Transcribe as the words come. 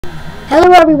Hello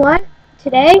everyone,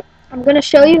 today I'm going to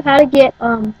show you how to get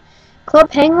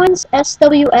ClubPenguin's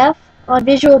SWF on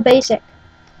Visual Basic.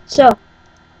 So,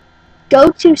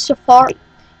 go to Safari.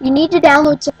 You need to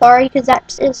download Safari because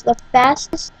that is the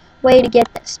fastest way to get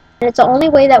this. And it's the only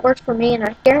way that works for me, and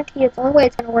I guarantee it's the only way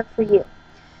it's going to work for you.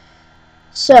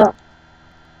 So,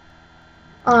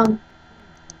 to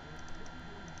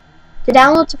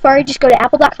download Safari, just go to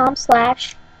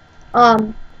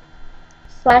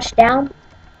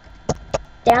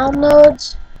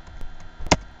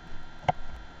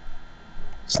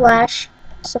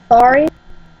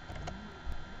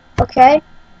Okay.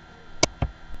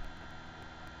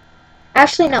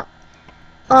 Actually, no.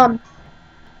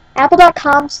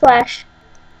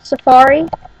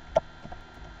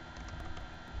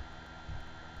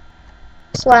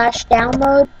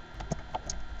 Apple.com/Safari/download.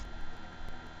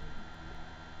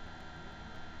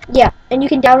 Yeah, and you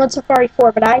can download Safari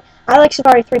 4, but I like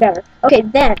Safari 3 better. Okay,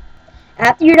 then,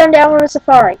 after you're done downloading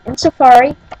Safari, in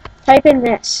Safari, type in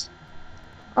this.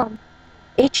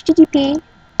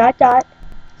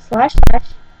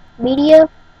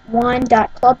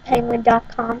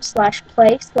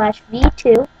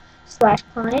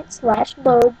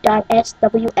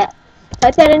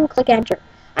 Type that in and click enter.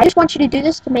 I just want you to do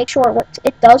this to make sure it works.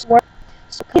 It does work.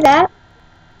 So click that,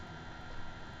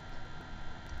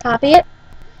 copy it,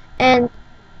 and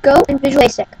go in Visual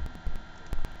Basic.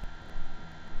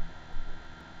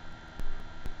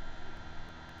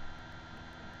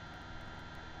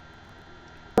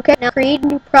 Okay, now create a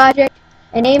new project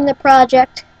and name the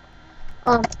project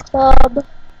Club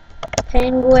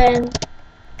Penguin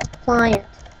Client.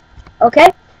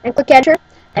 Okay, and click enter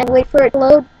and wait for it to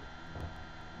load.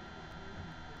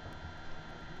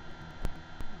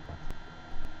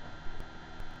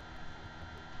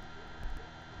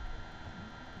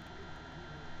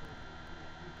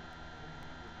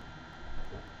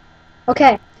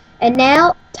 Okay, and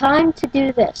now time to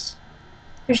do this.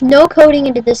 There's no coding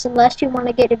into this unless you want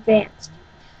to get advanced.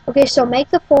 Okay, so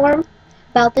make the form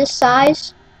about this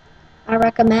size, I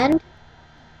recommend.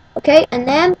 Okay, and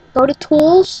then go to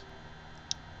Tools,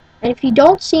 and if you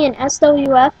don't see an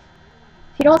SWF,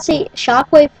 if you don't see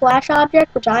Shockwave Flash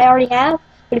Object, which I already have,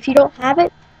 but if you don't have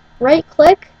it, right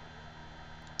click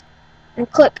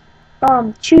and click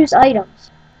Choose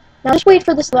Items. Now just wait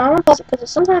for this. I want to pause it because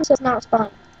sometimes it's not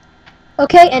responding.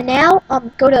 Okay, and now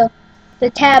go to the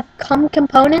tab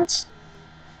Components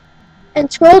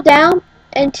and scroll down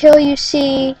until you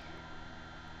see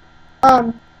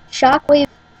Shockwave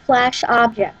Flash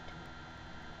Object.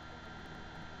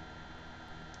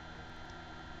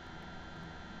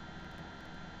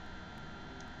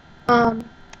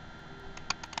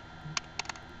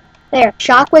 There,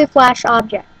 Shockwave Flash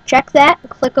Object. Check that and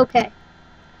click OK.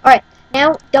 Alright,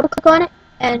 now double click on it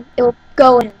and it will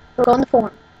go in. It will go in the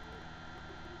form.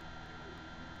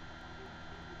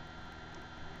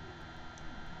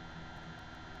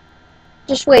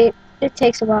 Just wait. It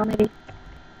takes a while, maybe.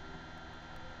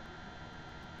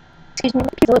 Excuse me,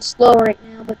 it's a little slow right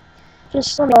now, but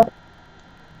just let me know.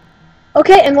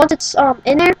 Okay, and once it's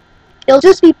in there, it'll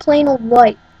just be plain old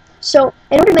white. So,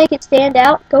 in order to make it stand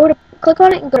out, click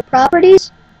on it and go to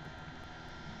Properties,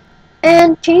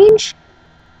 and change,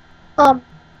 and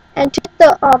to put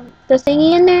the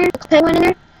thingy in there, the penguin in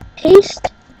there,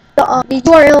 paste the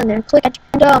URL in there. Click and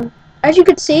as you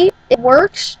can see, it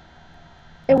works.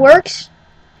 It works.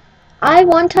 I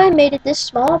one time made it this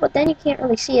small, but then you can't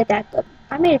really see it that good.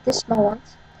 I made it this small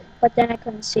once, but then I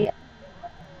couldn't see it.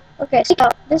 Okay, so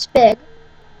about this big,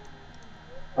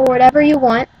 or whatever you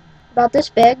want, about this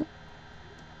big.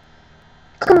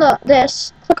 Click on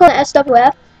click on the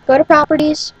SWF, go to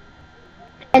Properties,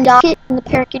 and dock it in the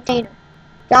parent container.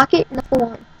 Dock it in the full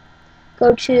one.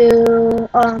 Go to,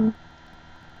 let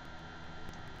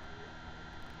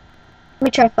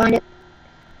me try to find it.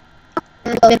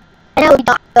 And now we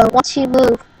dock. So once you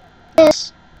move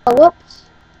this, oh whoops,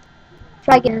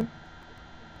 try again.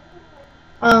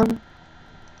 Dock.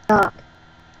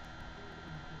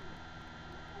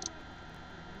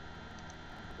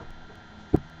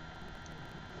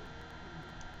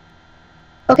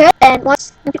 Okay, and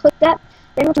once you click that,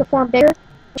 then once you form bigger,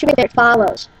 you should make it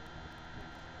follows.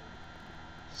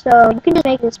 So you can just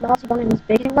make it as small as you want and as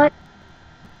big as you want.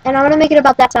 And I'm gonna make it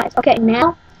about that size. Okay,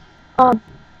 now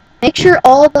make sure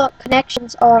all the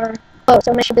connections are closed.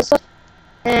 So make sure this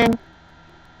and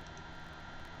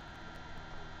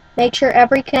make sure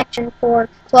every connection for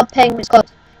Club Penguin is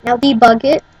closed. Now debug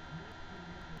it.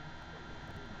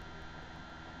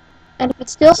 And if it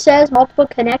still says multiple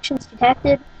connections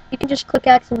detected, you can just click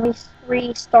X and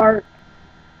restart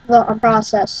the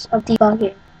process of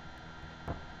debugging.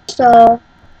 So,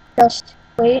 just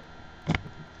wait.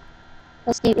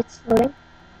 Let's see, it's loading.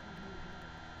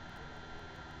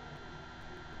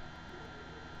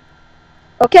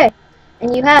 Okay,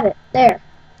 and you have it.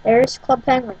 There's Club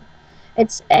Penguin.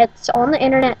 It's on the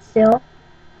internet still.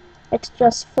 It's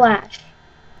just Flash.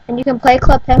 And you can play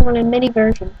Club Penguin in mini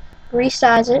version.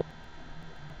 Resize it.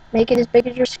 Make it as big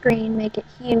as your screen. Make it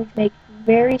huge. Make it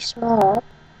very small.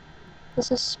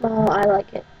 This is small. I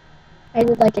like it. I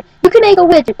did like it. You can make a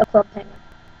widget of Club Penguin.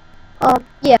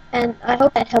 Yeah, and I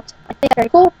hope that helped. I think that's very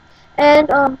cool.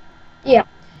 And, yeah.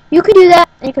 You can do that,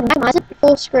 and you can maximize it to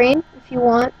full screen if you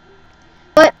want.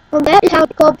 But, that is how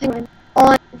to Club Penguin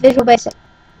on Visual Basic.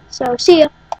 So, see ya.